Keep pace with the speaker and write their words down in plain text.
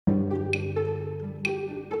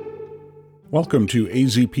Welcome to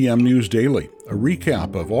AZPM News Daily, a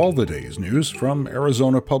recap of all the day's news from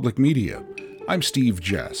Arizona Public Media. I'm Steve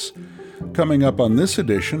Jess. Coming up on this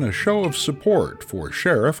edition, a show of support for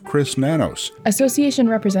Sheriff Chris Nanos. Association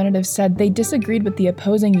representatives said they disagreed with the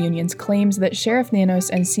opposing union's claims that Sheriff Nanos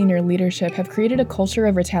and senior leadership have created a culture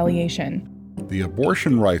of retaliation. The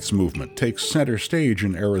abortion rights movement takes center stage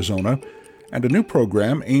in Arizona, and a new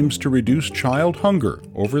program aims to reduce child hunger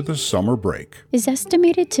over the summer break. Is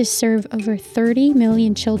estimated to serve over 30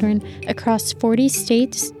 million children across 40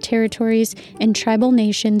 states, territories, and tribal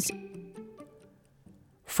nations.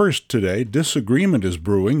 First today, disagreement is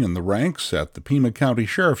brewing in the ranks at the Pima County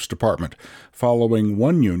Sheriff's Department, following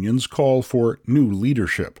one union's call for new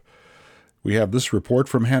leadership. We have this report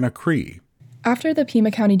from Hannah Cree. After the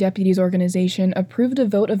Pima County Deputies Organization approved a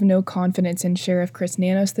vote of no confidence in Sheriff Chris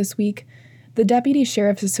Nanos this week, the Deputy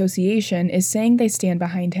Sheriff's Association is saying they stand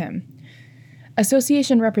behind him.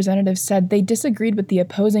 Association representatives said they disagreed with the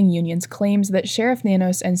opposing union's claims that Sheriff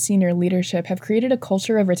Nanos and senior leadership have created a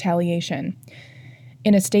culture of retaliation.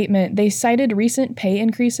 In a statement, they cited recent pay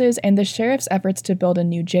increases and the sheriff's efforts to build a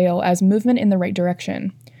new jail as movement in the right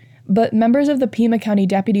direction. But members of the Pima County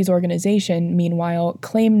Deputies Organization, meanwhile,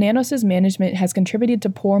 claim Nanos' management has contributed to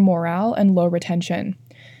poor morale and low retention.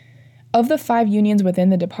 Of the 5 unions within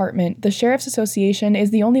the department, the Sheriff's Association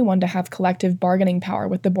is the only one to have collective bargaining power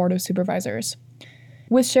with the Board of Supervisors.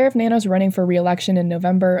 With Sheriff Nanos running for re-election in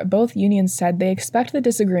November, both unions said they expect the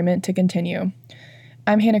disagreement to continue.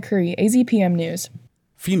 I'm Hannah Curry, AZPM News.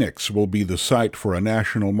 Phoenix will be the site for a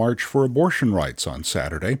national march for abortion rights on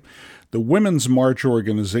Saturday. The Women's March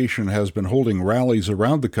organization has been holding rallies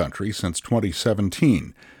around the country since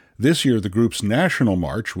 2017. This year, the group's national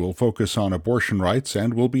march will focus on abortion rights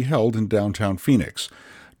and will be held in downtown Phoenix.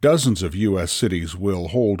 Dozens of U.S. cities will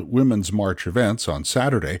hold Women's March events on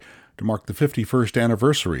Saturday to mark the 51st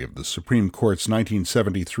anniversary of the Supreme Court's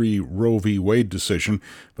 1973 Roe v. Wade decision,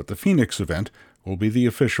 but the Phoenix event will be the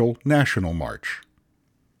official national march.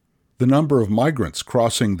 The number of migrants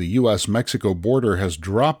crossing the U.S.-Mexico border has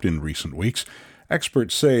dropped in recent weeks.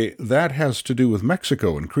 Experts say that has to do with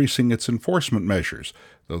Mexico increasing its enforcement measures,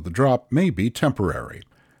 though the drop may be temporary.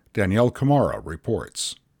 Danielle Camara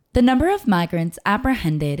reports. The number of migrants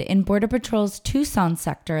apprehended in Border Patrol's Tucson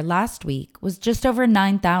sector last week was just over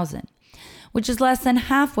 9,000, which is less than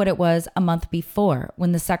half what it was a month before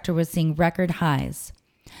when the sector was seeing record highs.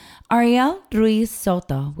 Ariel Ruiz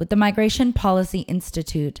Soto with the Migration Policy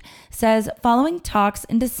Institute says following talks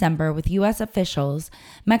in December with U.S. officials,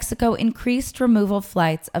 Mexico increased removal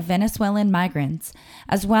flights of Venezuelan migrants,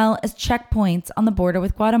 as well as checkpoints on the border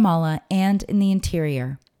with Guatemala and in the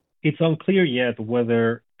interior. It's unclear yet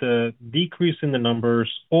whether the decrease in the numbers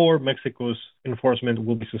or Mexico's enforcement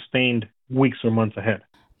will be sustained weeks or months ahead.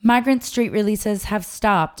 Migrant street releases have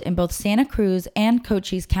stopped in both Santa Cruz and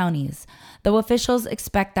Cochise counties, though officials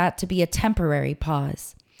expect that to be a temporary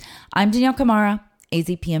pause. I'm Danielle Camara,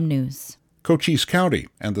 AZPM News. Cochise County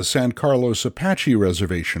and the San Carlos Apache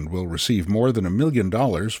Reservation will receive more than $1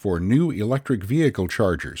 million for new electric vehicle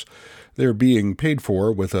chargers. They're being paid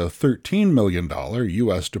for with a $13 million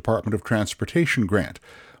U.S. Department of Transportation grant.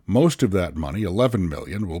 Most of that money, $11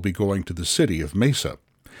 million, will be going to the city of Mesa.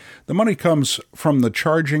 The money comes from the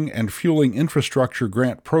Charging and Fueling Infrastructure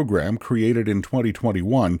Grant Program created in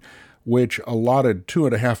 2021, which allotted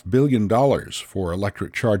 $2.5 billion for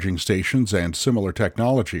electric charging stations and similar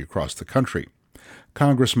technology across the country.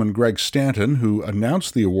 Congressman Greg Stanton, who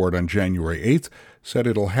announced the award on January 8th, said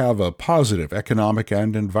it'll have a positive economic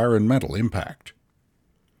and environmental impact.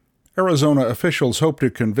 Arizona officials hope to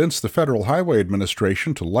convince the Federal Highway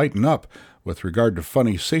Administration to lighten up with regard to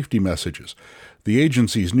funny safety messages. The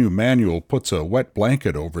agency's new manual puts a wet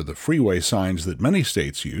blanket over the freeway signs that many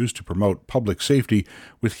states use to promote public safety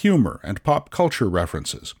with humor and pop culture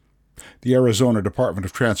references. The Arizona Department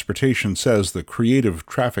of Transportation says the creative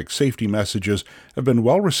traffic safety messages have been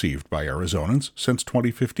well received by Arizonans since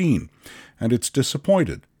 2015, and it's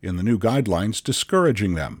disappointed in the new guidelines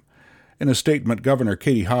discouraging them. In a statement, Governor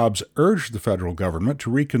Katie Hobbs urged the federal government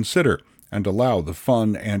to reconsider and allow the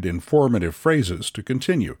fun and informative phrases to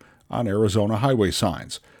continue on Arizona highway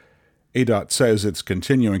signs. ADOT says it's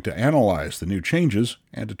continuing to analyze the new changes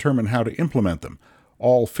and determine how to implement them.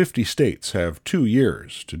 All 50 states have 2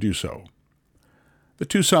 years to do so. The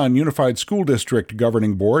Tucson Unified School District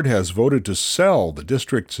Governing Board has voted to sell the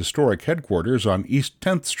district's historic headquarters on East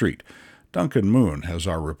 10th Street. Duncan Moon has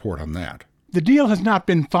our report on that. The deal has not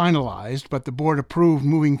been finalized, but the board approved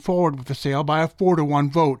moving forward with the sale by a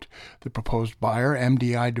 4-1 vote. The proposed buyer,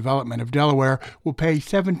 MDI Development of Delaware, will pay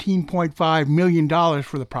 $17.5 million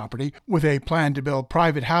for the property, with a plan to build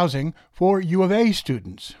private housing for U of A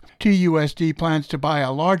students. TUSD plans to buy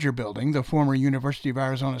a larger building, the former University of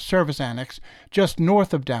Arizona Service Annex, just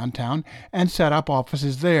north of downtown, and set up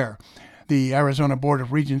offices there. The Arizona Board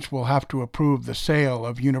of Regents will have to approve the sale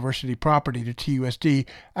of university property to TUSD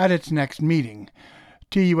at its next meeting.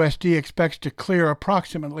 TUSD expects to clear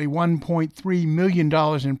approximately $1.3 million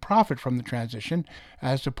in profit from the transition,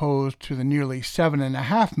 as opposed to the nearly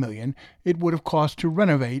 $7.5 million it would have cost to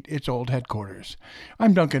renovate its old headquarters.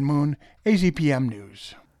 I'm Duncan Moon, AZPM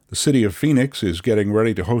News. The city of Phoenix is getting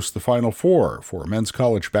ready to host the Final Four for men's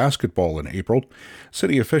college basketball in April.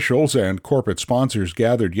 City officials and corporate sponsors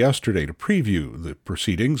gathered yesterday to preview the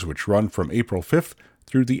proceedings, which run from April 5th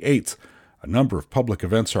through the 8th. A number of public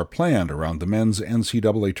events are planned around the men's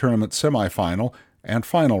NCAA tournament semifinal and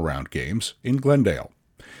final round games in Glendale.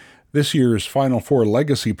 This year's Final Four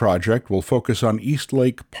Legacy Project will focus on East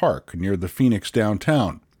Lake Park near the Phoenix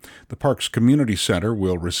downtown. The park's community center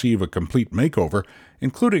will receive a complete makeover,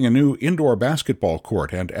 including a new indoor basketball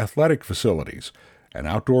court and athletic facilities. An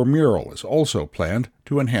outdoor mural is also planned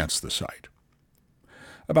to enhance the site.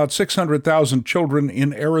 About 600,000 children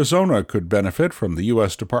in Arizona could benefit from the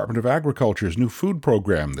U.S. Department of Agriculture's new food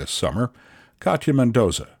program this summer. Katya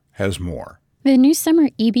Mendoza has more. The new summer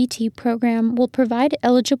EBT program will provide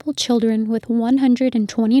eligible children with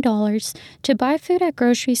 $120 to buy food at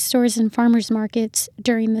grocery stores and farmers markets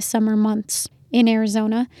during the summer months. In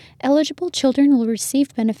Arizona, eligible children will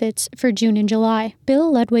receive benefits for June and July.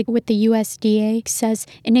 Bill Ludwig with the USDA says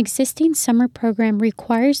an existing summer program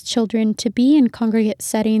requires children to be in congregate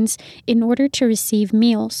settings in order to receive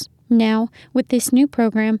meals. Now, with this new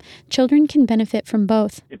program, children can benefit from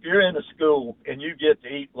both. If you're in a school and you get to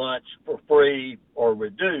eat lunch for free or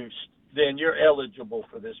reduced, then you're eligible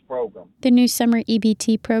for this program. The new summer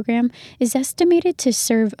EBT program is estimated to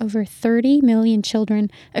serve over 30 million children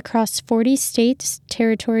across 40 states,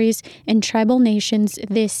 territories, and tribal nations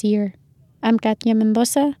this year. I'm Katya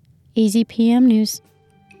Mendoza, AZPM News.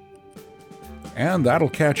 And that'll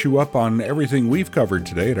catch you up on everything we've covered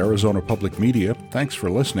today at Arizona Public Media. Thanks for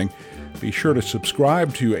listening. Be sure to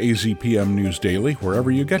subscribe to AZPM News Daily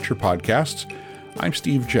wherever you get your podcasts. I'm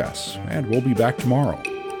Steve Jess, and we'll be back tomorrow.